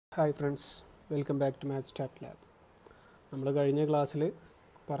Hi friends, welcome back to Math Stat Lab. നമ്മൾ കഴിഞ്ഞ ക്ലാസ്സിൽ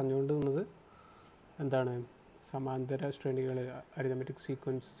പറഞ്ഞുകൊണ്ടിരുന്നത് എന്താണ് സമാന്തര ശ്രേണികൾ അരിതമെറ്റിക്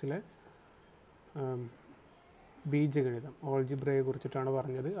സീക്വൻസസിലെ ബീജഗണിതം ഓൾജിബ്രയെ കുറിച്ചിട്ടാണ്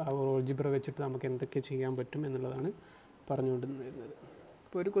പറഞ്ഞത്. ആ ഓൾജിബ്ര വെച്ചിട്ട് നമുക്ക് എന്തൊക്കെ ചെയ്യാൻ പറ്റും എന്നുള്ളതാണ് പറഞ്ഞുകൊണ്ടിരുന്നത്.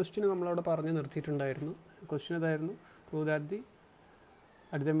 ഇപ്പോൾ ഒരു ക്വസ്റ്റ്യൻ നമ്മളവിടെ പറഞ്ഞു നിർത്തിയിട്ടുണ്ടായിരുന്നു. ക്വസ്റ്റ്യൻ ഇതായിരുന്നു, prove that the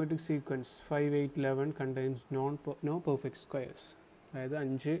arithmetic sequence 5, 8, 11 contains no perfect squares. അതായത്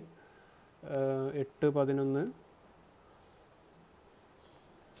 5, 8, 11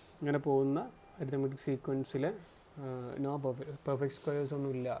 ഇങ്ങനെ പോകുന്ന അരിതമെറ്റിക് സീക്വൻസിലെ നോ പെർഫെക്റ്റ് സ്ക്വയേഴ്സ്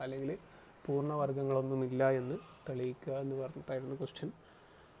ഒന്നുമില്ല, അല്ലെങ്കിൽ പൂർണ്ണവർഗ്ഗങ്ങളൊന്നുമില്ല എന്ന് തെളിയിക്കുക എന്ന് പറഞ്ഞിട്ടായിരുന്നു ക്വസ്റ്റ്യൻ.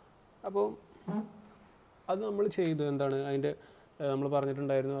 അപ്പോൾ അത് നമ്മൾ ചെയ്തു. എന്താണ് അതിൻ്റെ നമ്മൾ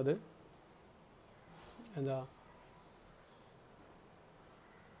പറഞ്ഞിട്ടുണ്ടായിരുന്നു, അത്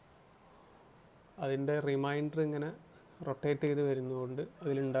അതിൻ്റെ റിമൈൻഡർ ഇങ്ങനെ റൊട്ടേറ്റ് ചെയ്ത് വരുന്നതുകൊണ്ട്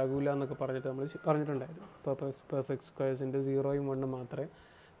അതിലുണ്ടാകില്ല എന്നൊക്കെ പറഞ്ഞിട്ട് നമ്മൾ പറഞ്ഞിട്ടുണ്ടായിരുന്നു. പെർഫെക്റ്റ് സ്ക്വയേഴ്സിൻ്റെ 0യും 1 മാത്രമേ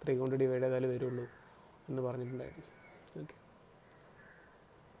 3 കൊണ്ട് ഡിവൈഡ് ചെയ്താൽ വരുള്ളൂ എന്ന് പറഞ്ഞിട്ടുണ്ടായിരുന്നു. ഓക്കെ,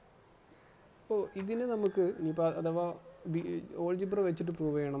 അപ്പോൾ ഇതിനെ നമുക്ക് ഇനിയിപ്പോൾ അഥവാ ഓൾജിബ്ര വെച്ചിട്ട്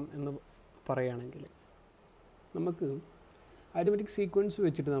പ്രൂവ് ചെയ്യണം എന്ന് പറയുകയാണെങ്കിൽ നമുക്ക് അരിതമെറ്റിക് സീക്വൻസ്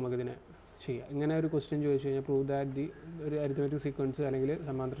വെച്ചിട്ട് നമുക്കിതിനെ ചെയ്യാം. ഇങ്ങനെ ഒരു ക്വസ്റ്റ്യൻ ചോദിച്ചു കഴിഞ്ഞാൽ പ്രൂവ് ദാറ്റ് ദി ഒരു അരിതമെറ്റിക് സീക്വൻസ് അല്ലെങ്കിൽ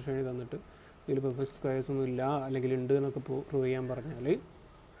സമാന്തര ശ്രേണി തന്നിട്ട് ഇതിൽ പെർഫെക്റ്റ് സ്ക്വയേഴ്സ് ഒന്നും ഇല്ല അല്ലെങ്കിൽ ഉണ്ട് എന്നൊക്കെ പ്രൂവ് ചെയ്യാൻ പറഞ്ഞാൽ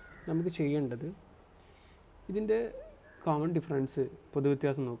നമുക്ക് ചെയ്യേണ്ടത് ഇതിൻ്റെ കോമൺ ഡിഫറൻസ്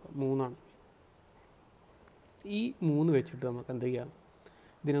പൊതുവ്യത്യാസം നോക്കാം. 3 ആണ്. ഈ 3 വെച്ചിട്ട് നമുക്ക് എന്ത് ചെയ്യാം,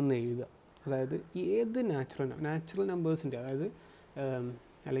 ഇതിനൊന്ന് എഴുതുക. അതായത് ഏത് നാച്ചുറൽ നമ്പേഴ്സിൻ്റെ, അതായത്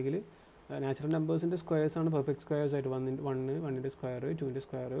അല്ലെങ്കിൽ നാച്ചുറൽ നമ്പേഴ്സിൻ്റെ സ്ക്വയേഴ്സാണ് പെർഫെക്റ്റ് സ്ക്വയേഴ്സ് ആയിട്ട് 1ൻ്റെ സ്ക്വയർ, 2ൻ്റെ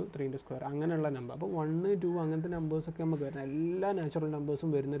സ്ക്വയർ, 3ൻ്റെ സ്ക്വയർ അങ്ങനെയുള്ള നമ്പർ. അപ്പോൾ 1, 2 അങ്ങനത്തെ നമ്പേഴ്സൊക്കെ നമുക്ക് വരണം. എല്ലാ നാച്ചുറൽ നമ്പേഴ്സും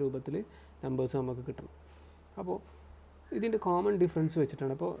വരുന്ന രൂപത്തിൽ നമ്പേഴ്സ് നമുക്ക് കിട്ടണം. അപ്പോൾ ഇതിൻ്റെ കോമൺ ഡിഫറൻസ്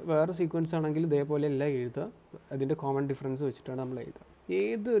വെച്ചിട്ടാണ്. അപ്പോൾ വേറെ സീക്വൻസ് ആണെങ്കിൽ ഇതേപോലെ എല്ലാം എഴുതുക. അതിൻ്റെ കോമൺ ഡിഫറൻസ് വെച്ചിട്ടാണ് നമ്മൾ എഴുതുക.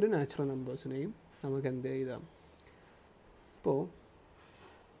 ഏതൊരു നാച്ചുറൽ നമ്പേഴ്സിനെയും നമുക്ക് എന്ത് എഴുതാം. ഇപ്പോൾ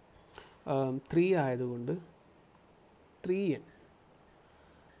 3 ആയതുകൊണ്ട് 3n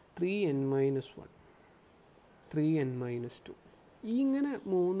 -1, 3n - 2 ഇങ്ങനെ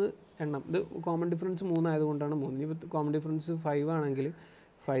 3 എണ്ണം. ഇത് കോമൺ ഡിഫറൻസ് 3 ആയതുകൊണ്ടാണ് 3. ഇനി കോമൺ ഡിഫറൻസ് 5 ആണെങ്കിൽ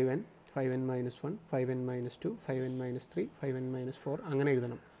 5n -1, 5n - 2, 5n - 3, 5n - 4 അങ്ങനെ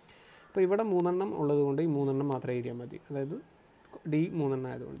എഴുതണം. ഇപ്പോൾ ഇവിടെ 3 എണ്ണം ഉള്ളത് കൊണ്ട് ഈ 3 എണ്ണം മാത്രമേ എഴുതിയാൽ മതി. അതായത് D 3 എണ്ണം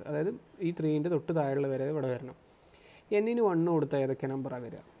ആയതുകൊണ്ട്, അതായത് ഈ 3ൻ്റെ തൊട്ട് താഴെയുള്ള വരെ ഇവിടെ വരണം. n-ന് 1 കൊടുത്താൽ ഏതൊക്കെ നമ്പറാണ്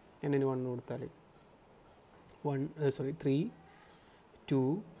വരിക? n-ന് 1 കൊടുത്താൽ 3, 2,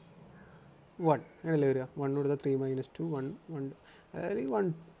 1 അങ്ങനെയല്ലേ വരിക. 1 കൊടുത്താൽ 3 - 2, 1, 1. അതായത്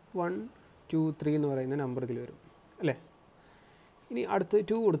 1, 2, 3 എന്ന് പറയുന്ന നമ്പർ ഇതിൽ വരും അല്ലേ. ഇനി അടുത്ത്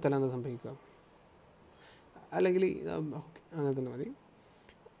 2 കൊടുത്താൽ എന്താ സംഭവിക്കുക? അല്ലെങ്കിൽ അങ്ങനെ തന്നെ മതി.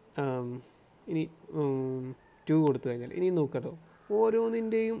 ഇനി 2 കൊടുത്തു കഴിഞ്ഞാൽ ഇനി നോക്കട്ടോ,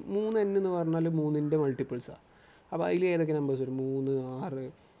 ഓരോന്നിൻ്റെയും 3n എന്ന് പറഞ്ഞാൽ 3ൻ്റെ മൾട്ടിപ്പിൾസാണ്. അപ്പോൾ അതിൽ ഏതൊക്കെ നമ്പേഴ്സ് വരും? 3, 6,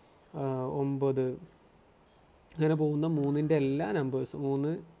 9 അങ്ങനെ പോകുന്ന 3ൻ്റെ എല്ലാ നമ്പേഴ്സ്,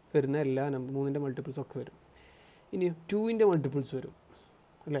 3 വരുന്ന എല്ലാ 3ൻ്റെ മൾട്ടിപ്പിൾസ് ഒക്കെ വരും. ഇനി 2ൻ്റെ മൾട്ടിപ്പിൾസ് വരും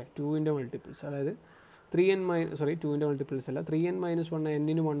അല്ലേ. 2ൻ്റെ മൾട്ടിപ്പിൾസ്, അതായത് 2ൻ്റെ മൾട്ടിപ്പിൾസ് അല്ല, 3n - 1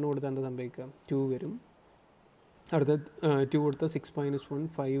 n-ന് 1 കൊടുത്താൽ എന്താ സംഭവിക്കുക? 2 വരും. അടുത്ത 2 കൊടുത്താൽ 6 - 1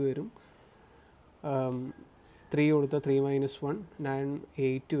 5 വരും. 3 കൊടുത്താൽ 3 - 1 9,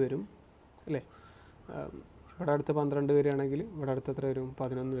 8 വരും അല്ലേ. ഇവിടെ അടുത്ത് 12 വരികയാണെങ്കിൽ ഇവിടെ അടുത്ത് എത്ര വരും?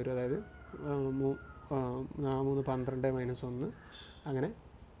 11 വരും. അതായത് 3, 12 - 1 അങ്ങനെ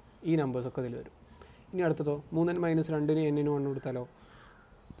ഈ നമ്പേഴ്സൊക്കെ ഇതിൽ വരും. ഇനി അടുത്തതോ 3n - 2ന് n-ന് 1 കൊടുത്താലോ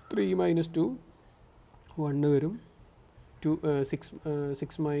 3 - 2 1 വരും. 6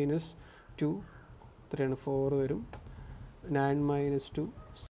 - 2 3 4 വരും. 9 - 2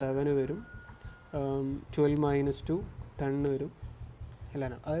 7 വരും. 12 - 2 10 വരും അല്ല.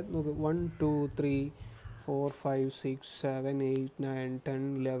 അതായത് നോക്ക് 1, 2, 3, 4, 5, 6, 7, 8, 9, 10,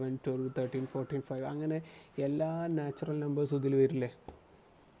 11, 12, 13, 14, 5 അങ്ങനെ എല്ലാ നാച്ചുറൽ നമ്പേഴ്സും ഇതിൽ വരില്ലേ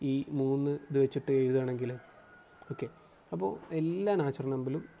ഈ 3 ഇത് വെച്ചിട്ട് എഴുതുകയാണെങ്കിൽ. ഓക്കെ, അപ്പോൾ എല്ലാ നാച്ചുറൽ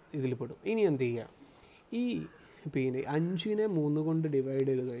നമ്പറും ഇതിൽ പെടും. ഇനി എന്ത് ചെയ്യുക, ഈ പിന്നെ 5നെ 3 കൊണ്ട് ഡിവൈഡ്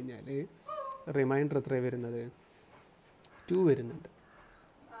ചെയ്ത് കഴിഞ്ഞാൽ റിമൈൻഡർ എത്ര വരുന്നത്? 2 വരുന്നുണ്ട്.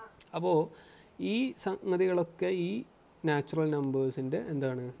 അപ്പോൾ ഈ സംഗതികളൊക്കെ ഈ നാച്ചുറൽ നമ്പേഴ്സിൻ്റെ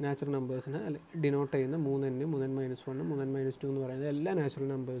നാച്ചുറൽ നമ്പേഴ്സിനെ ഡിനോട്ട് ചെയ്യുന്ന 3n, 3n - 1, 3n - 2 എന്ന് പറയുന്നത് എല്ലാ നാച്ചുറൽ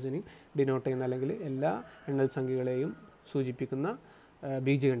നമ്പേഴ്സിനെയും ഡിനോട്ട് ചെയ്യുന്ന അല്ലെങ്കിൽ എല്ലാ എണ്ണൽ സംഖ്യകളെയും സൂചിപ്പിക്കുന്ന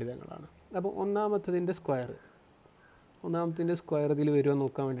ബീജഗണിതങ്ങളാണ്. അപ്പോൾ ഒന്നാമത്തതിൻ്റെ സ്ക്വയർ ഇതിൽ വരുമോ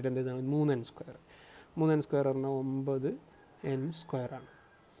നോക്കാൻ വേണ്ടിയിട്ട് എന്താണ് 3n സ്ക്വയർ. 3n സ്ക്വയർ പറഞ്ഞാൽ 9n സ്ക്വയറാണ്.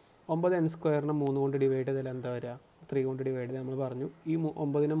 9n സ്ക്വയറിനെ 3 കൊണ്ട് ഡിവൈഡ് ചെയ്താൽ എന്താ വരിക? 3 കൊണ്ട് ഡിവൈഡ് ചെയ്ത് നമ്മൾ പറഞ്ഞു ഈ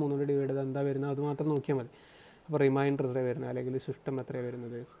 9നെ 3 കൊണ്ട് ഡിവൈഡ് ചെയ്ത് എന്താ വരുന്നത് അത് മാത്രം നോക്കിയാൽ മതി. അപ്പോൾ റിമൈൻഡർ എത്ര വരുന്നത് അല്ലെങ്കിൽ സിസ്റ്റം എത്രയാണ്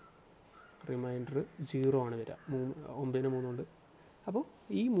വരുന്നത്? റിമൈൻഡർ 0 ആണ് വരിക 9നെ 3 കൊണ്ട്. അപ്പോൾ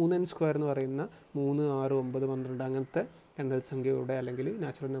ഈ 3n² എന്ന് പറയുന്ന 3, 6, 9, 12 അങ്ങനത്തെ എണ്ണൽ സംഖ്യയുടെ അല്ലെങ്കിൽ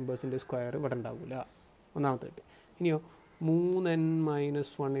നാച്ചുറൽ നമ്പേഴ്സിൻ്റെ സ്ക്വയർ ഇവിടെ ഉണ്ടാവില്ല, ഒന്നാമത്തായിട്ട്. ഇനിയോ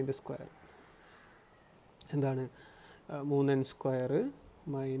 3n-1 സ്ക്വയർ എന്താണ്? 3n²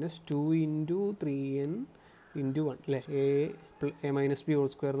 -2 × 3n × 1 അല്ലേ? a - b ഹോൾ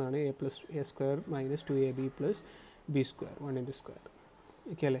സ്ക്വയർ എന്നാണ്. a + a² - 2ab + b² 1n²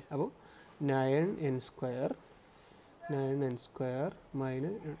 okay അല്ലേ? അപ്പോൾ 9n² -2 × 3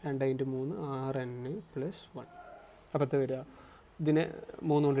 6n + 1. അപ്പോൾ എത്ര വരിക? ഇതിനെ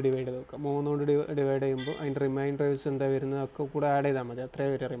 3 കൊണ്ട് ഡിവൈഡ് ചെയ്ത് നോക്കാം. 3 കൊണ്ട് ഡിവൈഡ് ചെയ്യുമ്പോൾ അതിൻ്റെ റിമൈൻഡേഴ്സ് എന്താ വരുന്നത് ഒക്കെ കൂടെ ആഡ് ചെയ്താൽ മതി. അത്രേ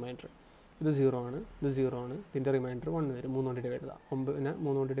വരിക റിമൈൻഡർ. ഇത് 0 ആണ്, ഇത് 0 ആണ്. ഇതിൻ്റെ റിമൈൻഡർ 1 വരും 3 കൊണ്ട് ഡിവൈഡ് ചെയ്താൽ. 9നെ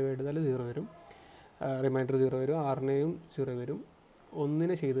 3 കൊണ്ട് ഡിവൈഡ് ചെയ്താൽ 0 വരും, റിമൈൻഡർ 0 വരും. 6നെയും 0 വരും.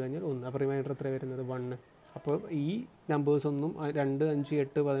 1നെ ചെയ്ത് കഴിഞ്ഞാൽ 1. അപ്പോൾ റിമൈൻഡർ എത്ര വരുന്നത്? 1. അപ്പോൾ ഈ നമ്പേഴ്സൊന്നും 2, 5,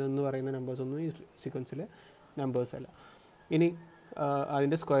 8, 11 പറയുന്ന നമ്പേഴ്സൊന്നും ഈ സീക്വൻസിലെ നമ്പേഴ്സ് അല്ല. ഇനി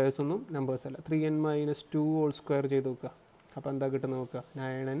അതിൻ്റെ സ്ക്വയേഴ്സൊന്നും നമ്പേഴ്സ് അല്ല. 3n - 2 ഹോൾ സ്ക്വയർ ചെയ്ത് നോക്കുക. അപ്പോൾ എന്താ കിട്ടുന്നത് നോക്കുക?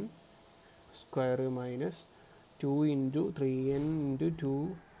 9n² - 2 × 3n × 2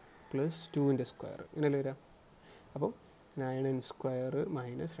 + 2ൻ്റെ സ്ക്വയർ ഇങ്ങനെയല്ലേ വരിക? അപ്പോൾ 9n² - 2 ×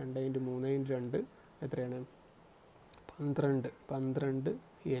 3 × 2 എത്രയാണ്? 12. 12n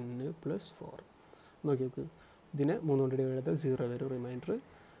 + 4. നോക്കി നോക്ക്. ഇതിനെ 3 കൊണ്ട് ഡിവൈഡ് ചെയ്താൽ 0 വരും, റിമൈൻഡർ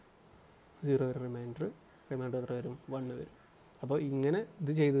 0 വരും. റിമൈൻഡർ എത്ര വരും? 1 വരും. അപ്പോൾ ഇങ്ങനെ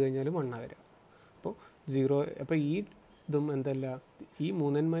ഇത് ചെയ്ത് കഴിഞ്ഞാൽ 1 വരിക. അപ്പോൾ 0. അപ്പോൾ ഈ ഇതും എന്തല്ല, ഈ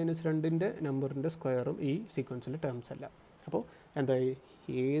 3n - 2ൻ്റെ നമ്പറിൻ്റെ സ്ക്വയറും ഈ സീക്വൻസിലെ ടേംസ് അല്ല. അപ്പോൾ എന്തായി?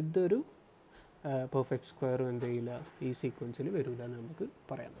 ഏതൊരു പെർഫെക്റ്റ് സ്ക്വയറും എന്ത് ചെയ്യില്ല, ഈ സീക്വൻസിൽ വരില്ല എന്ന് നമുക്ക്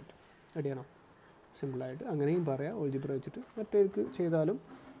പറയാൻ പറ്റും. റെഡിയാണോ? സിമ്പിളായിട്ട് അങ്ങനെയും പറയാം. ഓൾജിബ്ര വെച്ചിട്ട് മറ്റേക്ക് ചെയ്താലും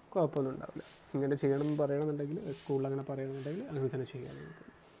കുഴപ്പമൊന്നും ഉണ്ടാവില്ല. ഇങ്ങനെ ചെയ്യണമെന്ന് പറയണമെന്നുണ്ടെങ്കിൽ, സ്കൂളിൽ അങ്ങനെ പറയണമെന്നുണ്ടെങ്കിൽ അങ്ങനെ തന്നെ ചെയ്യാം നമുക്ക്.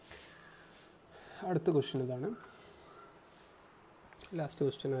 അടുത്ത ക്വസ്റ്റ്യൻ ഇതാണ്, ലാസ്റ്റ്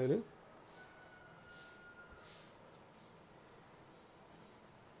ക്വസ്റ്റ്യൻ. അതിൽ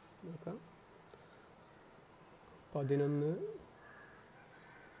നോക്കാം. 11/8,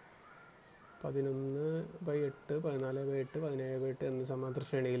 14/8, 17/8 എന്ന സമാന്തര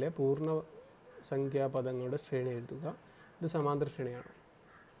ശ്രേണിയിലെ പൂർണ്ണ സംഖ്യാപദങ്ങളുടെ ശ്രേണി എഴുതുക. ഇത് സമാന്തര ശ്രേണിയാണ്.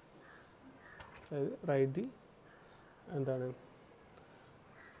 അതായത് റൈറ്റ് ദി എന്താണ്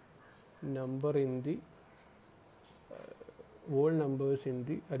number in the whole numbers in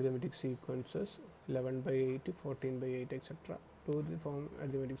the arithmetic sequences 11/8, 14/8 etc. to the form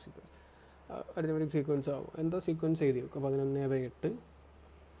arithmetic sequence. Arithmetic sequence ആവും. എന്താ സീക്വൻസ് എഴുതി വെക്കുക? 11/8,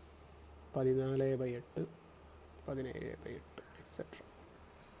 14/8, 17/8 എക്സെട്ര.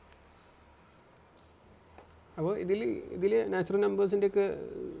 അപ്പോൾ ഇതിൽ നാച്ചുറൽ നമ്പേഴ്സിൻ്റെയൊക്കെ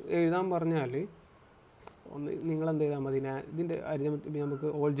എഴുതാൻ പറഞ്ഞാൽ നിങ്ങളെന്ത് ചെയ്താൽ മതി? ഇതിൻ്റെ അരിതമെറ്റിക് നമുക്ക്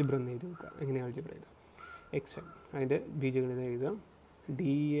ഓൾജിബ്ര എന്ന് എഴുതി വെക്കുക. എങ്ങനെയാണ് ഓൾജിബ്ര എഴുതാം? എക്സ് അതിൻ്റെ ബീജഗണിതം എഴുതാം.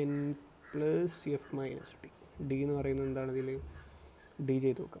 dn + f - t. ഡി എന്ന് പറയുന്നത് എന്താണ്? ഇതിൽ ഡി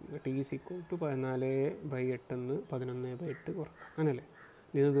ചെയ്ത് നോക്കാം. t = 14/8 എന്ന് 11/8 കുറക്കാം. അങ്ങനല്ലേ?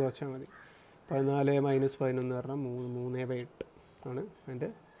 ഇതിന് കുറച്ചാൽ മതി. 14 - 11 പറഞ്ഞാൽ 3/8 ആണ് അതിൻ്റെ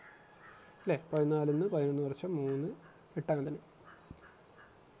അല്ലേ? 14 - 11 കുറച്ചാൽ 3, 8 അങ്ങനെ തന്നെ.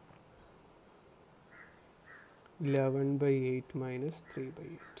 11/8 -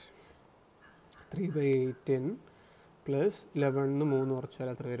 3/8. 3/8n + 11 3 കുറച്ചാൽ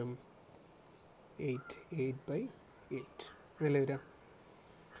എത്ര വരും? 8. 8/8 അങ്ങനല്ലേ വരിക?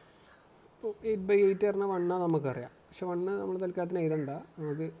 അപ്പോൾ 8/8 പറഞ്ഞാൽ 1 നമുക്കറിയാം. പക്ഷെ 1 നമ്മൾ തൽക്കാലത്തിന് എഴുതണ്ട.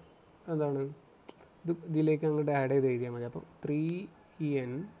 നമുക്ക് എന്താണ് ഇതിലേക്ക് അങ്ങോട്ട് ആഡ് ചെയ്ത് എഴുതിയാൽ മതി. അപ്പം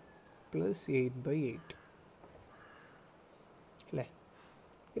 3n + 8/8 അല്ലേ?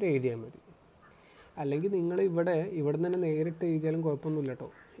 ഇത് എഴുതിയാൽ മതി. അല്ലെങ്കിൽ നിങ്ങൾ ഇവിടെ നിന്ന് തന്നെ നേരിട്ട് എഴുതിയാലും കുഴപ്പമൊന്നുമില്ല കേട്ടോ.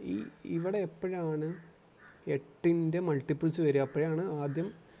 ഇവിടെ എപ്പോഴാണ് 8ൻ്റെ മൾട്ടിപ്പിൾസ് വരിക? അപ്പോഴാണ് ആദ്യം,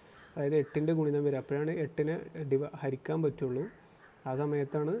 അതായത് 8ൻ്റെ ഗുണിതം വരിക. അപ്പോഴാണ് 8നെ ഹരിക്കാൻ പറ്റുള്ളൂ. ആ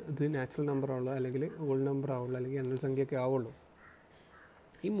സമയത്താണ് ഇത് നാച്ചുറൽ നമ്പർ ആവുള്ളൂ, അല്ലെങ്കിൽ ഹോൾ നമ്പർ ആവുള്ളൂ, അല്ലെങ്കിൽ എണ്ണൽ സംഖ്യയൊക്കെ ആവുള്ളൂ.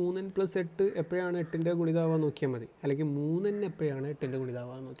 ഈ 3n + 8 എപ്പോഴാണ് 8ൻ്റെ ഗുണിതാവാൻ നോക്കിയാൽ മതി. അല്ലെങ്കിൽ 3n എപ്പോഴാണ് 8ൻ്റെ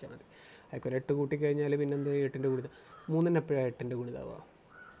ഗുണിതാവാൻ നോക്കിയാൽ മതി. അതിൽ 8 കൂട്ടിക്കഴിഞ്ഞാൽ പിന്നെ എന്ത് 8ൻ്റെ ഗുണിതം? 3n എപ്പോഴാണ് 8ൻ്റെ ഗുണിതാവുക?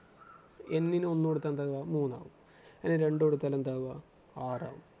 n-ന് 1 കൊടുത്താൽ എന്താവുക? 3 ആവും. അതിന് 2 കൊടുത്താൽ എന്താവുക? 6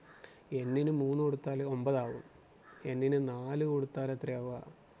 ആവും. n-ന് 3 കൊടുത്താൽ 9 ആവും. n-ന് 4 കൊടുത്താൽ എത്രയാവുക?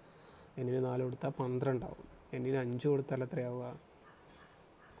 n-ന് 4 കൊടുത്താൽ 12 ആവും. n-ന് 5 കൊടുത്താൽ എത്രയാവുക?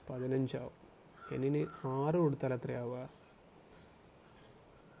 15 ആവും. n-ന് 6 കൊടുത്താൽ എത്രയാവുക?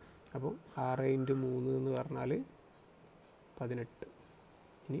 അപ്പോൾ 6 × 3 എന്ന് പറഞ്ഞാൽ 18.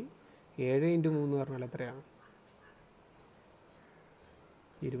 ഇനി 7 × 3 പറഞ്ഞാൽ എത്രയാണ്?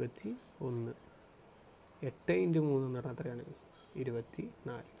 21. 8 × 3 എന്ന് പറഞ്ഞാൽ എത്രയാണ്? 24.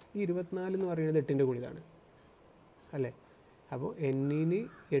 ഈ 24 എന്ന് പറയുന്നത് 8ൻ്റെ ഗുണിതമാണ് അല്ലേ? അപ്പോൾ n-ന്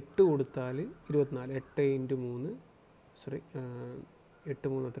 8 കൊടുത്താൽ 24. 8 × 3 സോറി 8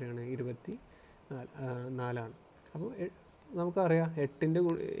 3 എത്രയാണ്? 24 ആണ്. അപ്പോൾ നമുക്കറിയാം 8ൻ്റെ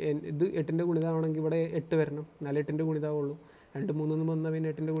ഇത് 8ൻ്റെ ഗുണിതമാണെങ്കിൽ ഇവിടെ 8 വരണം, 4 8ൻ്റെ ഗുണിതമാവുള്ളൂ. 2 3 എന്ന് വന്നാൽ പിന്നെ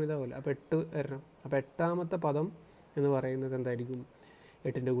 8ൻ്റെ ഗുണിതമാവില്ല. അപ്പോൾ 8 വരണം. അപ്പോൾ 8ാമത്തെ പദം എന്ന് പറയുന്നത് എന്തായിരിക്കും?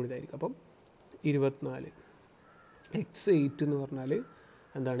 8ൻ്റെ ഗുണിതമായിരിക്കും. അപ്പം 24. x8 എന്ന് പറഞ്ഞാൽ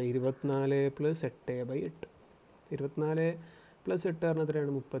എന്താണ്? 24 + 8/8. 24 + 8 പറഞ്ഞാൽ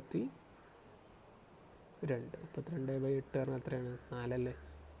എത്രയാണ്? 32. 32/8 പറഞ്ഞാൽ എത്രയാണ്? 4 അല്ലേ?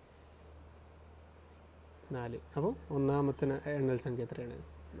 4. അപ്പോൾ ഒന്നാമത്തെ എണ്ണൽ സംഖ്യ എത്രയാണ്?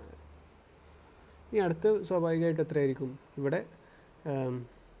 4. ഇനി അടുത്ത സ്വാഭാവികമായിട്ട് എത്രയായിരിക്കും? ഇവിടെ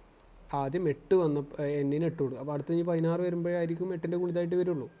ആദ്യം 8 വന്നപ്പോൾ n-ന് 8 കൊടുക്കും. അപ്പോൾ അടുത്ത് ഇനി 16 വരുമ്പോഴായിരിക്കും 8ൻ്റെ ഗുണിതമായിട്ട്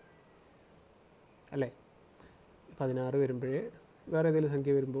വരുള്ളൂ അല്ലേ? 16 വരുമ്പോഴേ വേറെ ഏതെങ്കിലും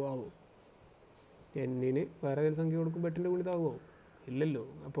സംഖ്യ വരുമ്പോൾ ആവും. n-ന് വേറെ ഏതെങ്കിലും സംഖ്യ കൊടുക്കുമ്പോൾ 8ൻ്റെ ഗുണിതമാവുമോ? ഇല്ലല്ലോ.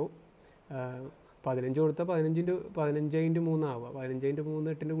 അപ്പോൾ 15 കൊടുത്താൽ 15 × 3 ആവുക. 15 × 3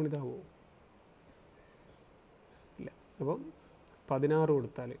 8ൻ്റെ ഗുണിതമാവുമോ? ഇല്ല. അപ്പം 16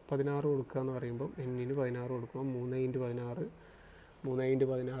 കൊടുത്താൽ 16 കൊടുക്കുക എന്ന് പറയുമ്പം n-ന് 16 കൊടുക്കുമ്പോൾ 3 × 16 3 ×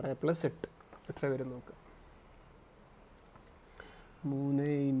 16 + 8 എത്ര വരും നോക്കുക. 3 ×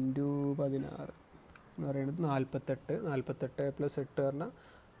 16 എന്ന് പറയുന്നത് 48. 48 + 8 പറഞ്ഞാൽ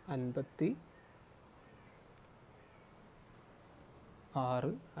 56.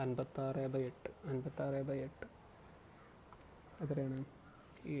 56/8. 56/8 എത്രയാണ്?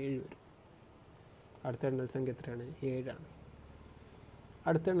 7 വരും. അടുത്ത എണ്ണൽ സംഖ്യ എത്രയാണ്? 7 ആണ്.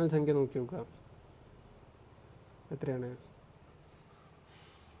 അടുത്ത എണ്ണൽ സംഖ്യ നോക്കി നോക്കുക. എത്രയാണ്?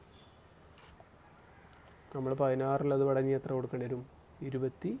 നമ്മൾ 16 പടഞ്ഞ് എത്ര കൊടുക്കേണ്ടി വരും?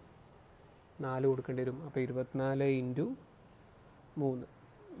 24 കൊടുക്കേണ്ടി വരും. അപ്പോൾ 24 × 3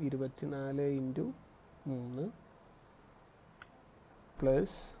 24 × 3 +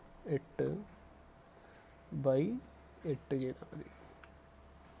 8/8 ചെയ്താൽ മതി.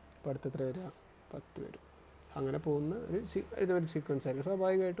 അപ്പോൾ അടുത്ത എത്ര വരിക? 10 വരും. അങ്ങനെ പോകുന്ന ഇതൊരു സീക്വൻസ് ആയിരിക്കും.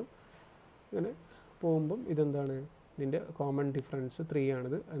 സ്വാഭാവികമായിട്ടും ഇങ്ങനെ പോകുമ്പം ഇതെന്താണ്? ഇതിൻ്റെ കോമൺ ഡിഫറൻസ് 3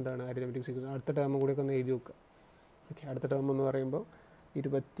 ആണിത്. എന്താണ്? Arithmetic sequence. അടുത്ത ടേമും കൂടിയൊക്കെ ഒന്ന് എഴുതി വെക്കുക. ഓക്കെ. അടുത്ത ടേം എന്ന് പറയുമ്പോൾ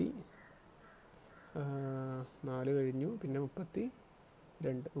 24 കഴിഞ്ഞു. പിന്നെ 32.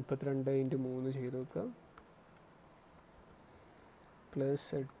 32 × 3 ചെയ്ത് വെക്കുക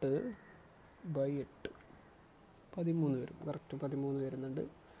 +8/8 13 വരും. കറക്റ്റ് 13 വരുന്നുണ്ട്.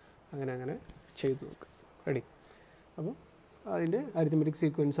 അങ്ങനെ ചെയ്ത് നോക്കുക. റെഡി. അപ്പോൾ അതിൻ്റെ അരിത്മെറ്റിക്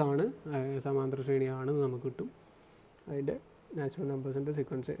സീക്വൻസ് ആണ്, സമാന്തര ശ്രേണിയാണെന്ന് നമുക്ക് കിട്ടും. അതിൻ്റെ നാച്ചുറൽ നമ്പേഴ്സിൻ്റെ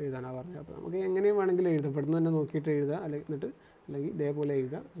സീക്വൻസ് എഴുതാനാണ് പറഞ്ഞത്. അപ്പോൾ നമുക്ക് എങ്ങനെയും വേണമെങ്കിലും എഴുതാം. പെട്ടെന്ന് തന്നെ നോക്കിയിട്ട് എഴുതുക. അല്ലെങ്കിൽ ഇതേപോലെ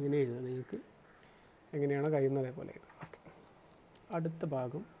എഴുതുക. ഇങ്ങനെ എഴുതുക. നിങ്ങൾക്ക് എങ്ങനെയാണോ കഴിയുന്നത് അതേപോലെ എഴുതുക. ഓക്കെ. അടുത്ത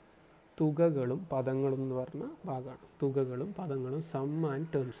ഭാഗം തുകകളും പദങ്ങളും എന്ന് പറഞ്ഞ ഭാഗമാണ്. തുകകളും പദങ്ങളും, സം ആൻഡ്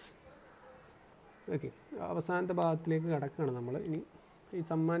ടേംസ്. ഓക്കെ. അവസാനത്തെ ഭാഗത്തിലേക്ക് കിടക്കുകയാണ് നമ്മൾ. ഇനി ഈ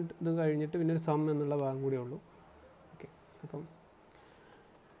സം ആൻഡ് ഇത് കഴിഞ്ഞിട്ട് പിന്നെ ഒരു സം എന്നുള്ള ഭാഗം കൂടിയേ ഉള്ളൂ. ഓക്കെ. അപ്പം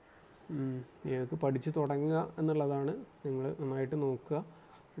നിങ്ങൾക്ക് പഠിച്ച് തുടങ്ങുക എന്നുള്ളതാണ്. നിങ്ങൾ നന്നായിട്ട് നോക്കുക.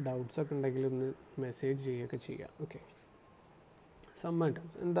 ഡൗട്ട്സൊക്കെ ഉണ്ടെങ്കിൽ ഒന്ന് മെസ്സേജ് ചെയ്യുകയൊക്കെ ചെയ്യുക. ഓക്കെ. സം ആൻഡ്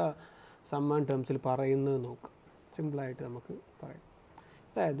ടേംസ് എന്താ? സം ആൻഡ് ടേംസിൽ പറയുന്നത് നോക്കുക. സിമ്പിളായിട്ട് നമുക്ക് പറയാം.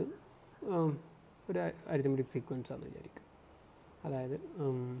 അതായത് ഒരു അരിത്മെറ്റിക് സീക്വൻസ് ആണെന്ന് വിചാരിക്കും. അതായത്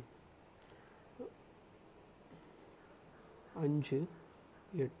 5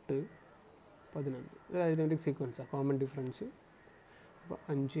 8 11 ഒരു അരിത്മെറ്റിക് സീക്വൻസാണ്. Common difference. അപ്പോൾ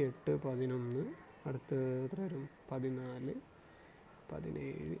 5 8 11 അടുത്ത് എത്ര വരും? 14 17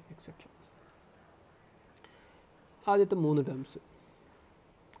 എക്സെട്ര. ആദ്യത്തെ 3 ടേംസ്,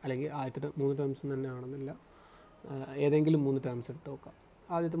 അല്ലെങ്കിൽ ആദ്യത്തെ 3 ടേംസ് തന്നെ ആണെന്നില്ല, ഏതെങ്കിലും 3 ടേംസ് എടുത്ത് നോക്കാം.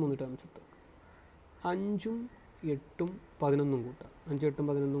 ആദ്യത്തെ 3 ടേംസ് എടുത്ത് നോക്കാം. 5 8 11 കൂട്ടാം. 5 8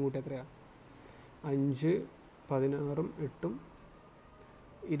 11 കൂട്ടി എത്രയാണ്? 5 16 8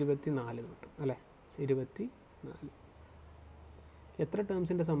 24 കിട്ടും അല്ലേ? 24. എത്ര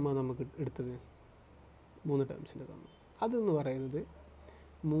ടേംസിൻ്റെ സമ്മാണ് നമുക്ക് എടുത്തത്? 3 ടേംസിൻ്റെ സമ്മ. അതെന്ന് പറയുന്നത്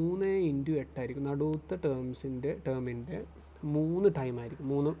 3 × 8 ആയിരിക്കും. നടുവത്തെ ടേമിൻ്റെ 3 ടൈം ആയിരിക്കും.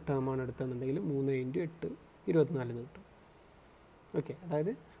 3 ടേമാണ് എടുത്തതെന്നുണ്ടെങ്കിൽ 3 × 8 24 കിട്ടും. ഓക്കെ.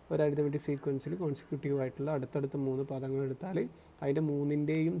 അതായത് ഒരു അരിത്മെറ്റിക് സീക്വൻസിൽ കോൺസിക്യൂട്ടീവ് ആയിട്ടുള്ള അടുത്തടുത്ത 3 പദങ്ങൾ എടുത്താൽ അതിൻ്റെ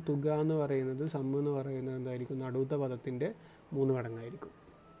 3ൻ്റെയും തുക എന്ന് പറയുന്നത്, സം എന്ന് പറയുന്നത് എന്തായിരിക്കും? നടുവത്തെ പദത്തിൻ്റെ 3 മടങ്ങായിരിക്കും.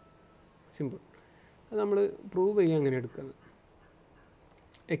 സിമ്പിൾ. അത് നമ്മൾ പ്രൂവ് ചെയ്യാൻ അങ്ങനെ എടുക്കുന്നത്.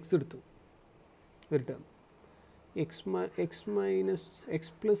 എക്സ് എടുത്തു ഒരു ടേം. എക്സ്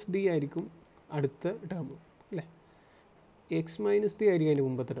 + d ആയിരിക്കും അടുത്ത ടേം അല്ലേ? എക്സ് മൈനസ് ടി ആയിരിക്കും അതിൻ്റെ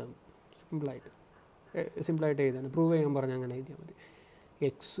മുമ്പത്തെ ടേം. സിമ്പിളായിട്ട് എഴുതാണ്. പ്രൂവ് ചെയ്യാൻ പറഞ്ഞാൽ അങ്ങനെ എഴുതിയാൽ മതി.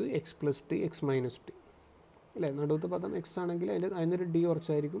 X plus T X minus T അല്ലേ. നടുവത്തെ പദം എക്സ് ആണെങ്കിൽ അതിനൊരു ഡി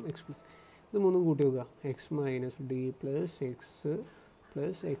കുറച്ചായിരിക്കും എക്സ് പ്ലസ്. ഇത് മൂന്നും കൂട്ടി വെക്കുക. X minus D plus X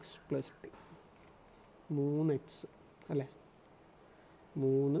plus T 3x അല്ലേ.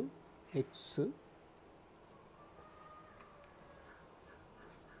 3x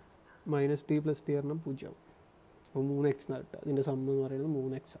minus T plus T പറഞ്ഞാൽ 0 ആവും. അപ്പോൾ 3x എന്നാണ് കിട്ടുക. അതിൻ്റെ സം എന്ന് പറയുന്നത്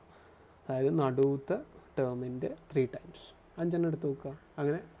 3x ആണ്. അതായത് നടുവത്തെ ടേമിൻ്റെ 3 ടൈംസ്. 5 എടുത്ത് നോക്കുക.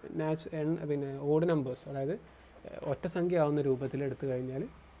 അങ്ങനെ പിന്നെ ഓഡ് നമ്പേഴ്സ്, അതായത് ഒറ്റ സംഖ്യ ആവുന്ന രൂപത്തിൽ എടുത്തു കഴിഞ്ഞാൽ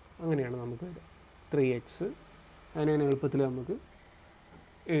അങ്ങനെയാണ് നമുക്ക് 3x അങ്ങനെ എളുപ്പത്തിൽ നമുക്ക്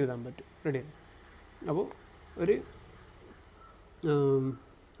എഴുതാൻ പറ്റും. റെഡിയാണ്. അപ്പോൾ ഒരു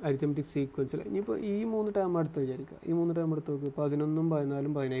അരിത്തമെറ്റിക് സീക്വൻസിൽ ഇനിയിപ്പോൾ ഈ 3 ടേം എടുത്ത് വിചാരിക്കുക. ഈ 3 ടേം എടുത്ത് നോക്കുക. 11ഉം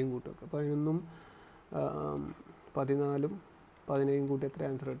 14ഉം 17ഉം കൂട്ടി വെക്കുക. 11ഉം 14ഉം 17ഉം കൂട്ടി എത്ര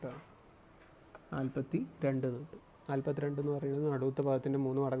ആൻസർ കിട്ടുക? 42 കിട്ടും. 42 എന്ന് പറയുന്നത് നടുവത്തെ പദത്തിൻ്റെ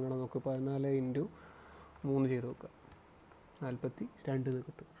 3 മടങ്ങാണ്. നോക്കുക. 14 × 3 ചെയ്ത് നോക്കുക. 42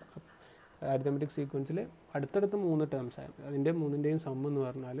 കിട്ടും. അരിത്തമെറ്റിക് സീക്വൻസിൽ അടുത്തടുത്ത് 3 ടേംസ് ആയിരുന്നു. അതിൻ്റെ 3ൻ്റെയും സം എന്ന്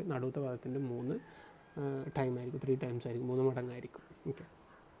പറഞ്ഞാൽ നടുവത്തെ പദത്തിൻ്റെ 3 ടൈം ആയിരിക്കും. 3 ടൈംസ് ആയിരിക്കും. 3 മടങ്ങായിരിക്കും. ഓക്കെ.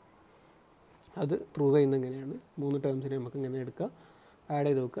 അത് പ്രൂവ് ചെയ്യുന്നത് എങ്ങനെയാണ്? 3 ടേംസിനെ നമുക്ക് ഇങ്ങനെ എടുക്കുക, ആഡ്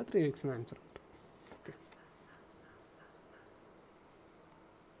ചെയ്ത് നോക്കുക, 3x ആൻസർ കിട്ടും. ഓക്കെ.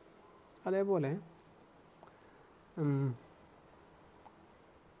 അതേപോലെ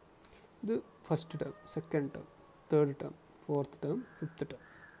ഇത് first term, second term, third term, fourth term, fifth term.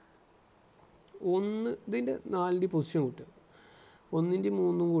 ഇതിൻ്റെ 4ൻ്റെ പൊസിഷൻ കൂട്ടുക. 1ൻ്റെയും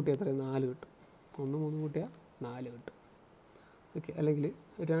 3ഉം കൂട്ടിയാൽ എത്ര? 4 കിട്ടും. 1 3 കൂട്ടിയാൽ 4 കിട്ടും. ഓക്കെ. അല്ലെങ്കിൽ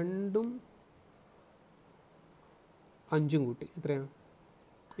 2ഉം 5ഉം കൂട്ടി എത്രയാണ്?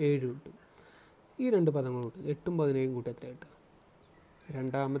 7 കിട്ടും. ഈ 2 പദങ്ങൾ കൂട്ടുക. 8ഉം 17ഉം കൂട്ടി എത്ര കിട്ടുക?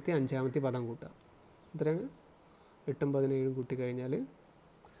 രണ്ടാമത്തെ 5ാമത്തെ പദം കൂട്ടുക. എത്രയാണ്? 8ഉം 17ഉം കൂട്ടി കഴിഞ്ഞാൽ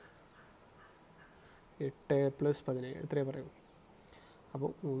 8 + 17 എത്രയാണ് പറയും? അപ്പോൾ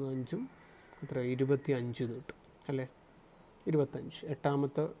 3 5ഉം എത്ര? 25 കിട്ടും അല്ലേ. 25.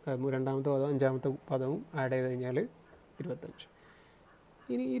 രണ്ടാമത്തെ പദവും 5ാമത്തെ പദവും ആഡ് ചെയ്ത് കഴിഞ്ഞാൽ 25.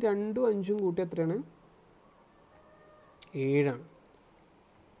 ഇനി ഈ 2ഉം 5ഉം കൂട്ടി എത്രയാണ്? 7ആണ്.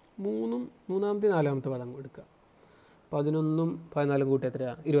 3ഉം 4ാമത്തെ 4ാമത്തെ പദം എടുക്കുക. 11ഉം 14ഉം കൂട്ടി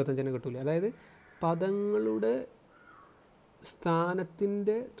എത്രയാണ്? 25 കിട്ടൂല. അതായത് പദങ്ങളുടെ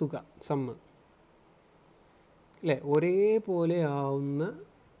സ്ഥാനത്തിൻ്റെ തുക, സമ്മ് അല്ലേ, ഒരേപോലെ ആവുന്ന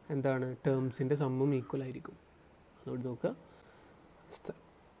എന്താണ് ടേംസിൻ്റെ സമ്മും ഈക്വൽ ആയിരിക്കും. അതുകൊണ്ട് നോക്കുക.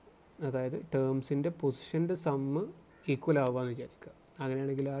 അതായത് ടേംസിൻ്റെ പൊസിഷൻ്റെ സമ്മ് ഈക്വൽ ആവുകയെന്ന് വിചാരിക്കുക.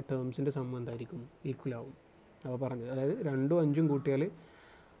 അങ്ങനെയാണെങ്കിൽ ആ ടേംസിൻ്റെ സമ്മ് എന്തായിരിക്കും? ഈക്വൽ ആവും. അപ്പോൾ പറഞ്ഞത്, അതായത് 2ഉം 5ഉം കൂട്ടിയാൽ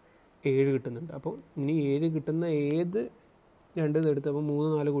 7 കിട്ടുന്നുണ്ട്. അപ്പോൾ ഇനി 7 കിട്ടുന്ന ഏത് 2 എടുത്തപ്പോൾ 3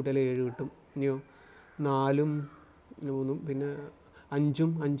 4 കൂട്ടിയാൽ 7 കിട്ടും. ഇനിയോ 4ഉം 3ഉം പിന്നെ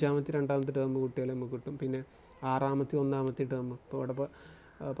 5ഉം 5ാമത്തെ 2ാമത്തെ ടേം കൂട്ടിയാൽ നമുക്ക് കിട്ടും. പിന്നെ 6ാമത്തെ 1ാമത്തെ ടേം. ഇപ്പോൾ ഇവിടെ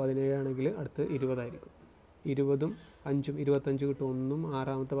 17 ആണെങ്കിൽ അടുത്ത് 20 ആയിരിക്കും. 20ഉം 5ഉം 25 കിട്ടും. 1ഉം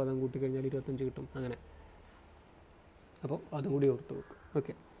 6ാമത്തെ പദം കൂട്ടിക്കഴിഞ്ഞാൽ 25 കിട്ടും. അങ്ങനെ. അപ്പോൾ അതും കൂടി ഓർത്ത് വെക്കും.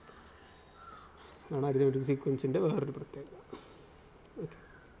 ഓക്കെ. ആണ് അരിത്തമെറ്റിക് സീക്വൻസിൻ്റെ വേറൊരു പ്രത്യേകത. ഓക്കെ.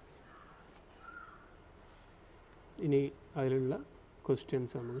 ഇനി അതിലുള്ള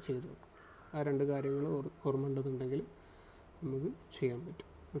ക്വസ്റ്റ്യൻസ് നമുക്ക് ചെയ്ത് നോക്കാം. ആ 2 കാര്യങ്ങൾ ഓർമ്മ ഉണ്ടെന്നുണ്ടെങ്കിൽ നമുക്ക് ചെയ്യാൻ പറ്റും.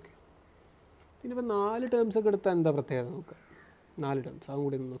 ഓക്കെ. ഇനിയിപ്പോൾ 4 ടേംസൊക്കെ എടുത്താൽ എന്താ പ്രത്യേകത നോക്കാം. 4 ടേംസ് അതും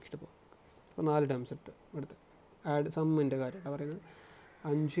കൂടി ഒന്ന് നോക്കിയിട്ട് പോകാം. അപ്പോൾ 4 ടേംസ് എടുത്ത് ആഡ് സമ്മിൻ്റെ കാര്യമാണ് പറയുന്നത്.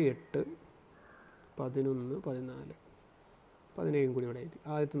 5 8 11 14 17ഉം കൂടി ഇവിടെ എഴുതി.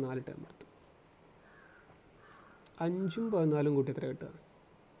 ആദ്യത്തെ 4 ടേം എടുത്തു. 5ഉം 14ഉം കൂട്ടി എത്ര കിട്ടുക?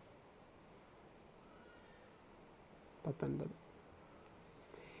 19.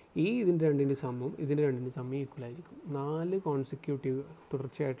 ഇതിൻ്റെ രണ്ടിൻ്റെ സമ്മും ഇതിൻ്റെ രണ്ടിൻ്റെ സമ്മും ഈക്വൽ ആയിരിക്കും. 4 കോൺസിക്യൂട്ടീവ്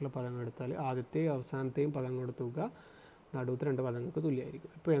തുടർച്ചയായിട്ടുള്ള പദങ്ങൾ എടുത്താൽ ആദ്യത്തെയും അവസാനത്തെയും പദങ്ങളുടെ തുക നടുവത്തെ 2 പദങ്ങൾക്ക്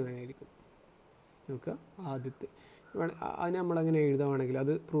തുല്യമായിരിക്കും. എപ്പോഴും അങ്ങനെ ആയിരിക്കും. നോക്കുക. ആദ്യത്തെ അതിനെ നമ്മളങ്ങനെ എഴുതുകയാണെങ്കിൽ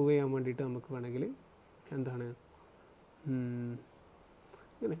അത് പ്രൂവ് ചെയ്യാൻ വേണ്ടിയിട്ട് നമുക്ക് വേണമെങ്കിൽ എന്താണ്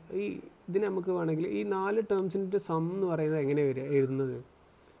ഇങ്ങനെ ഇതിനെ നമുക്ക് വേണമെങ്കിൽ ഈ 4 ടേംസിൻ്റെ സം എന്ന് പറയുന്നത് എങ്ങനെ വരിക എഴുതുന്നത്?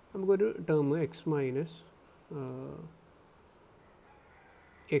 നമുക്കൊരു ടേം എക്സ് മൈനസ്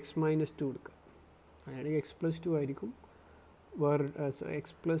 2 എടുക്കുക. അങ്ങനെയാണെങ്കിൽ x + 2 ആയിരിക്കും. വേറെ x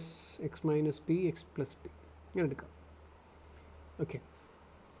minus T x + t ഇങ്ങനെ എടുക്കാം. ഓക്കെ.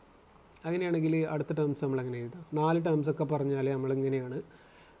 അങ്ങനെയാണെങ്കിൽ അടുത്ത ടേംസ് നമ്മളെങ്ങനെ എഴുതാം? 4 ടേംസൊക്കെ പറഞ്ഞാൽ നമ്മളിങ്ങനെയാണ്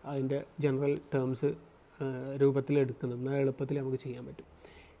അതിൻ്റെ ജനറൽ ടേംസ് രൂപത്തിലെടുക്കുന്നത്. എന്നാൽ എളുപ്പത്തിൽ നമുക്ക് ചെയ്യാൻ പറ്റും.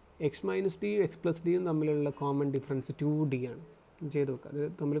 എക്സ് മൈനസ് ഡിയും x + ഡിയും തമ്മിലുള്ള കോമൺ ഡിഫറൻസ് 2d ആണ്. ചെയ്ത് നോക്കുക. അത്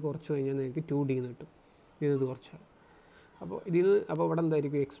തമ്മിൽ കുറച്ച് കഴിഞ്ഞാൽ നിങ്ങൾക്ക് 2d എന്ന് കിട്ടും. ഇത് കുറച്ചാൽ അപ്പോൾ ഇതിൽ നിന്ന് അപ്പോൾ ഇവിടെ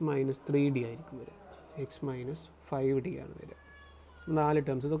എന്തായിരിക്കും എക്സ് മൈനസ് 3d ആയിരിക്കും വരിക, എക്സ് മൈനസ് 5d ആണ് വരിക. 4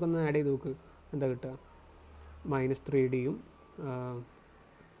 ടേംസ് ഇതൊക്കെ ഒന്ന് ആഡ് ചെയ്ത് നോക്ക്, എന്താ കിട്ടുക? മൈനസ് 3dയും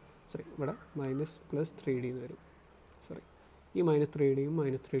ഇവിടെ മൈനസ് പ്ലസ് 3d എന്ന് വരും. ഈ മൈനസ്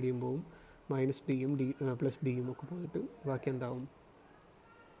 3dയും പോവും, മൈനസ് ഡിയും പ്ലസ് ഡിയും ഒക്കെ പോയിട്ട് ബാക്കി എന്താവും?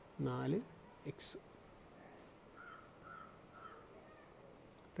 4x.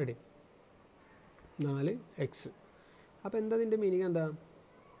 റെഡി? 4x. അപ്പോൾ എന്താ ഇതിൻ്റെ മീനിങ് എന്താ?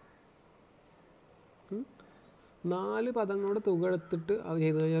 4 പദങ്ങളുടെ തുക എടുത്തിട്ട് അത്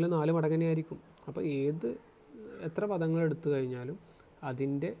ചെയ്ത് കഴിഞ്ഞാൽ 4 മടങ്ങ് ആയിരിക്കും. അപ്പോൾ എത്ര പദങ്ങൾ എടുത്തു കഴിഞ്ഞാലും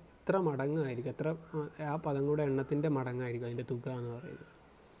അതിൻ്റെ എത്ര മടങ്ങായിരിക്കും, എത്ര ആ പദങ്ങളുടെ എണ്ണത്തിൻ്റെ മടങ്ങായിരിക്കും അതിൻ്റെ തുക എന്ന് പറയുന്നത്.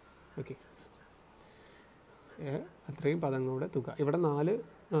 ഓക്കെ, അത്രയും പദങ്ങളുടെ തുക. ഇവിടെ 4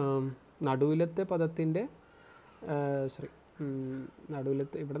 നടുവിലത്തെ പദത്തിൻ്റെ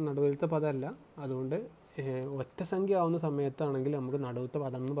നടുവിലത്തെ പദമല്ല, അതുകൊണ്ട് ഒറ്റ സംഖ്യ ആവുന്ന സമയത്താണെങ്കിൽ നമുക്ക് നടുവത്തെ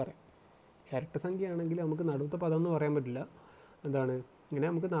പദം എന്ന് പറയാം. ഇരട്ട സംഖ്യ ആണെങ്കിൽ നമുക്ക് നടുവത്തെ പദം എന്ന് പറയാൻ പറ്റില്ല. എന്താണ്, ഇങ്ങനെ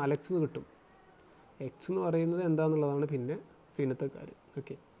നമുക്ക് 4x കിട്ടും. എക്സ് എന്ന് പറയുന്നത് എന്താണെന്നുള്ളതാണ് പിന്നത്തെ കാര്യം.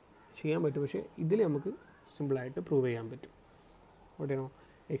 ഓക്കെ, ചെയ്യാൻ പറ്റും, പക്ഷേ ഇതിൽ നമുക്ക് സിമ്പിളായിട്ട് പ്രൂവ് ചെയ്യാൻ പറ്റും. അവിടെയാണോ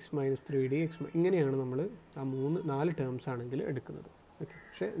എക്സ് മൈനസ് 3d ഇങ്ങനെയാണ് നമ്മൾ ആ 4 ടേംസ് ആണെങ്കിൽ എടുക്കുന്നത്. ഓക്കെ,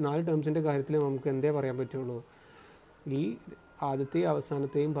 പക്ഷേ 4 ടേംസിൻ്റെ കാര്യത്തിൽ നമുക്ക് എന്തേ പറയാൻ പറ്റുള്ളൂ? ഈ ആദ്യത്തെയും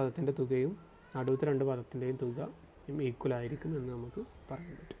അവസാനത്തെയും പദത്തിൻ്റെ തുകയും നടുവത്തെ 2 പദത്തിൻ്റെയും തുക ഈക്വൽ ആയിരിക്കും എന്ന് നമുക്ക്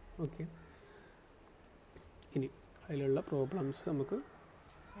പറയാൻ പറ്റും. ഓക്കെ, ഇനി അതിലുള്ള പ്രോബ്ലംസ് നമുക്ക്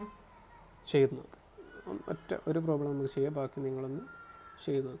ചെയ്ത് നോക്കാം. ഒരു പ്രോബ്ലം നമുക്ക് ചെയ്യാം, ബാക്കി നിങ്ങളൊന്ന്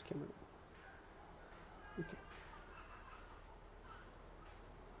ചെയ്ത് നോക്കിയാൽ മതി. ഓക്കെ,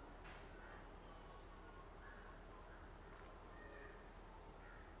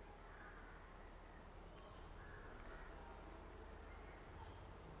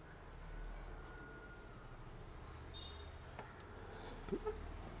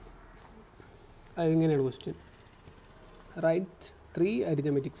 അതിങ്ങനെയാണ് ക്വസ്റ്റ്യൻ. Right 3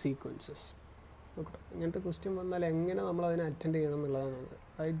 arithmetic sequences. നോക്കട്ടെ, ഇങ്ങനത്തെ ക്വസ്റ്റ്യൻ വന്നാൽ എങ്ങനെ നമ്മൾ അതിനെ അറ്റൻഡ് ചെയ്യണം എന്നുള്ളതാണ്.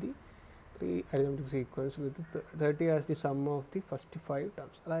 Right the 3 arithmetic sequence with 30 as the sum of the first 5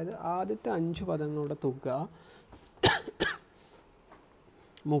 terms. അതായത് ആദ്യത്തെ 5 പദങ്ങളുടെ തുക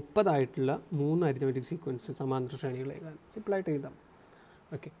 30 ആയിട്ടുള്ള 3 അരിതമെറ്റിക് സീക്വൻസ് സമാന്തര ശ്രേണികൾ എഴുതാൻ സിമ്പിളായിട്ട് എഴുതാം.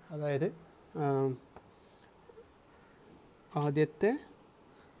 ഓക്കെ, അതായത് ആദ്യത്തെ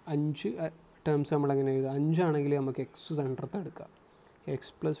 5 ടേംസ് നമ്മളെങ്ങനെ എഴുതാം? 5 ആണെങ്കിൽ നമുക്ക് എക്സ് സെൻറ്ററത്ത് എടുക്കാം,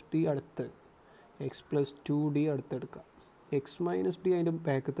 എക്സ് പ്ലസ് ഡി അടുത്ത്, X plus 2d അടുത്തെടുക്കുക, X minus D അതിൻ്റെ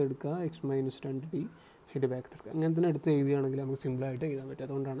ബാക്കത്ത് എടുക്കുക, എക്സ് മൈനസ് 2d അതിൻ്റെ ബാക്കത്ത് എടുക്കുക. അങ്ങനെ തന്നെ എടുത്ത് എഴുതുകയാണെങ്കിൽ നമുക്ക് സിമ്പിളായിട്ട് എഴുതാൻ പറ്റും.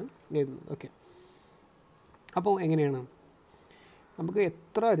 അതുകൊണ്ടാണ് എഴുതുന്നത്. ഓക്കെ, അപ്പോൾ എങ്ങനെയാണ് നമുക്ക്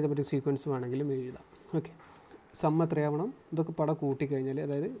എത്ര അരിതമെറ്റിക് സീക്വൻസ് വേണമെങ്കിലും എഴുതാം. Okay, some എത്രയാവണം? ഇതൊക്കെ പടം കൂട്ടിക്കഴിഞ്ഞാൽ,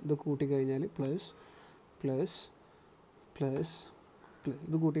 അതായത് ഇതൊക്കെ കൂട്ടിക്കഴിഞ്ഞാൽ പ്ലസ് പ്ലസ് പ്ലസ് പ്ലസ്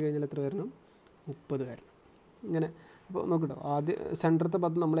ഇത് കൂട്ടിക്കഴിഞ്ഞാൽ എത്ര വരണം? 30 വരണം. ഇങ്ങനെ. അപ്പോൾ നോക്കട്ടോ, ആദ്യം സെൻറ്ററത്തെ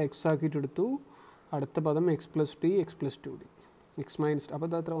പദം നമ്മൾ എക്സ് ആക്കിയിട്ട് എടുത്തു, അടുത്ത പദം X plus T, X plus 2d, X minus. അപ്പോൾ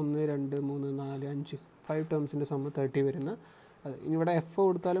അത് അത്ര 1 2 3 4 5 ടേംസിൻ്റെ സമ്മ് 30 വരുന്ന അത്. ഇനി ഇവിടെ എഫ്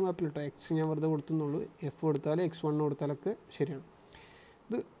കൊടുത്താലും കുഴപ്പമില്ല കേട്ടോ, എക്സ് ഞാൻ വെറുതെ കൊടുത്തുന്നുള്ളൂ. എഫ് കൊടുത്താലും x1 കൊടുത്താലൊക്കെ ശരിയാണ്.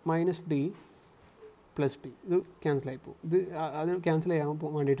 ഇത് മൈനസ് ഡി പ്ലസ് ഡി, ഇത് ക്യാൻസലായി പോകും. ഇത് അത് ക്യാൻസൽ ചെയ്യാൻ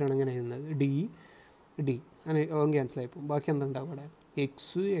വേണ്ടിയിട്ടാണ് ഇങ്ങനെ എഴുതുന്നത്. ഡി അങ്ങനെ ക്യാൻസലായി പോകും. ബാക്കി എന്താ ഉണ്ടാവും അവിടെ?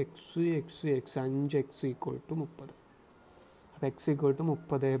 X 5x equal to 30. അപ്പോൾ എക്സ് ഈക്വൽ ടു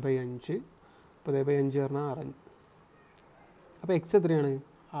 30/5. 30/5 പറഞ്ഞാൽ 6. അപ്പോൾ എക്സ് എത്രയാണ്?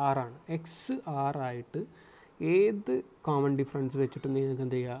 6ആണ്. എക്സ് 6 ആയിട്ട് ഏത് കോമൺ ഡിഫറൻസ് വെച്ചിട്ട് നിങ്ങൾക്ക്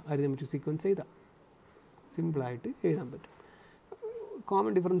എന്ത് ചെയ്യുക? അരിതമെറ്റിക് സീക്വൻസ് എഴുതാം. സിമ്പിളായിട്ട് എഴുതാൻ പറ്റും.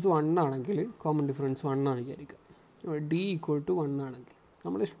 കോമൺ ഡിഫറൻസ് 1 ആണെങ്കിൽ കോമൺ ഡിഫറൻസ് 1 ആണ് വിചാരിക്കുക. ഡി ഈക്വൽ ടു 1 ആണെങ്കിൽ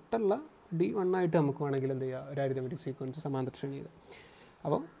നമ്മളിഷ്ടമുള്ള ഡി 1 ആയിട്ട് നമുക്ക് വേണമെങ്കിൽ എന്ത് ചെയ്യുക? ഒരു അരിതമെറ്റിക് സീക്വൻസ് സമാന്തര ശ്രേണി ചെയ്താൽ.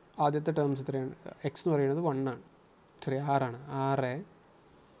 അപ്പോൾ ആദ്യത്തെ ടേംസ് എത്രയാണ്? എക്സ് എന്ന് പറയുന്നത് 1 ആണ്, 6ആണ്. 6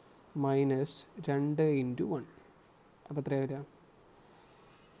 മൈനസ് 2 × 1. അപ്പോൾ എത്രയാണ് വരിക?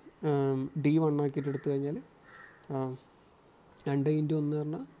 ഡി 1 ആക്കിയിട്ട് എടുത്തു കഴിഞ്ഞാൽ 2 × 1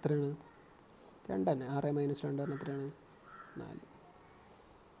 പറഞ്ഞാൽ എത്രയാണ്? 2 തന്നെ. 6 മൈനസ് 2 പറഞ്ഞാൽ എത്രയാണ്? 4.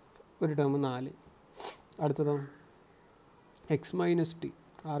 ഒരു ടേം 4. അടുത്തതോ X minus T,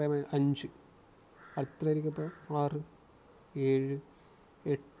 6 - 5. അടുത്തായിരിക്കും ഇപ്പോൾ 6 7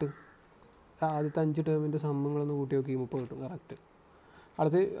 8. ആദ്യത്തെ 5 ടേമിൻ്റെ സമ്മങ്ങളൊന്ന് കൂട്ടി നോക്കി 30 കിട്ടും കറക്റ്റ്.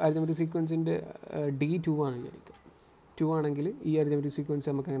 അടുത്ത് അരിതമെറ്റിക് സീക്വൻസിൻ്റെ ഡി 2 ആണ് വിചാരിക്കുക. 2 ആണെങ്കിൽ ഈ അരിതമെറ്റിക് സീക്വൻസ്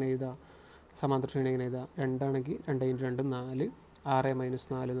നമുക്ക് എങ്ങനെ എഴുതാം? സമാന്തര ശ്രേണി എങ്ങനെ എഴുതാം? 2 ആണെങ്കിൽ 2 × 2 4. 6 മൈനസ്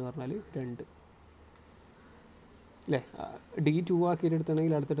 4 എന്ന് പറഞ്ഞാൽ 2 അല്ലേ? ഡി 2 ആക്കിയിട്ട്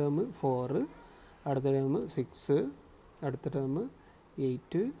എടുത്തിട്ടുണ്ടെങ്കിൽ അടുത്ത ടേം 4, അടുത്ത ടേം 6, അടുത്ത ടേം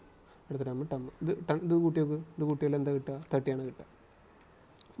 8, അടുത്ത ടേം ടേം ഇത് കൂട്ടി നോക്ക്. ഇത് കൂട്ടിയാൽ എന്താ കിട്ടുക? 30 ആണ് കിട്ടുക.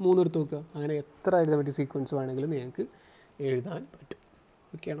 3 എടുത്ത് നോക്കുക. അങ്ങനെ എത്ര അരിത്മെറ്റിക് സീക്വൻസ് വേണമെങ്കിലും നിങ്ങൾക്ക് എഴുതാൻ പറ്റും.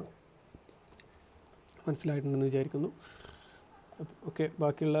 ഓക്കെയാണോ? മനസ്സിലായിട്ടുണ്ടെന്ന് വിചാരിക്കുന്നു. ഓക്കെ,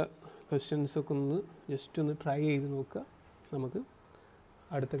 ബാക്കിയുള്ള ക്വസ്റ്റ്യൻസൊക്കെ ഒന്ന് ജസ്റ്റ് ഒന്ന് ട്രൈ ചെയ്ത് നോക്കുക. നമുക്ക്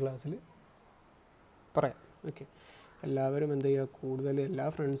അടുത്ത ക്ലാസ്സിൽ പറയാം. ഓക്കെ, എല്ലാവരും എന്ത് ചെയ്യുക, കൂടുതൽ എല്ലാ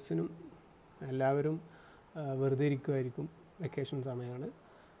ഫ്രണ്ട്സിനും എല്ലാവരും വെറുതെ ഇരിക്കുമായിരിക്കും, വെക്കേഷൻ സമയമാണ്.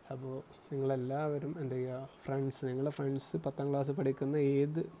 അപ്പോൾ നിങ്ങളെല്ലാവരും എന്ത് ചെയ്യുക, നിങ്ങളുടെ ഫ്രണ്ട്സ് 10ാം ക്ലാസ് പഠിക്കുന്ന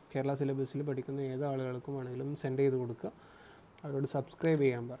കേരള സിലബസിൽ പഠിക്കുന്ന ഏത് ആളുകൾക്കും വേണമെങ്കിലും സെൻഡ് ചെയ്ത് കൊടുക്കുക. അവരോട് സബ്സ്ക്രൈബ്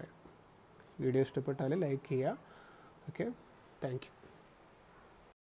ചെയ്യാൻ പറയാം. വീഡിയോ ഇഷ്ടപ്പെട്ടാൽ ലൈക്ക് ചെയ്യുക. Okay, thank you.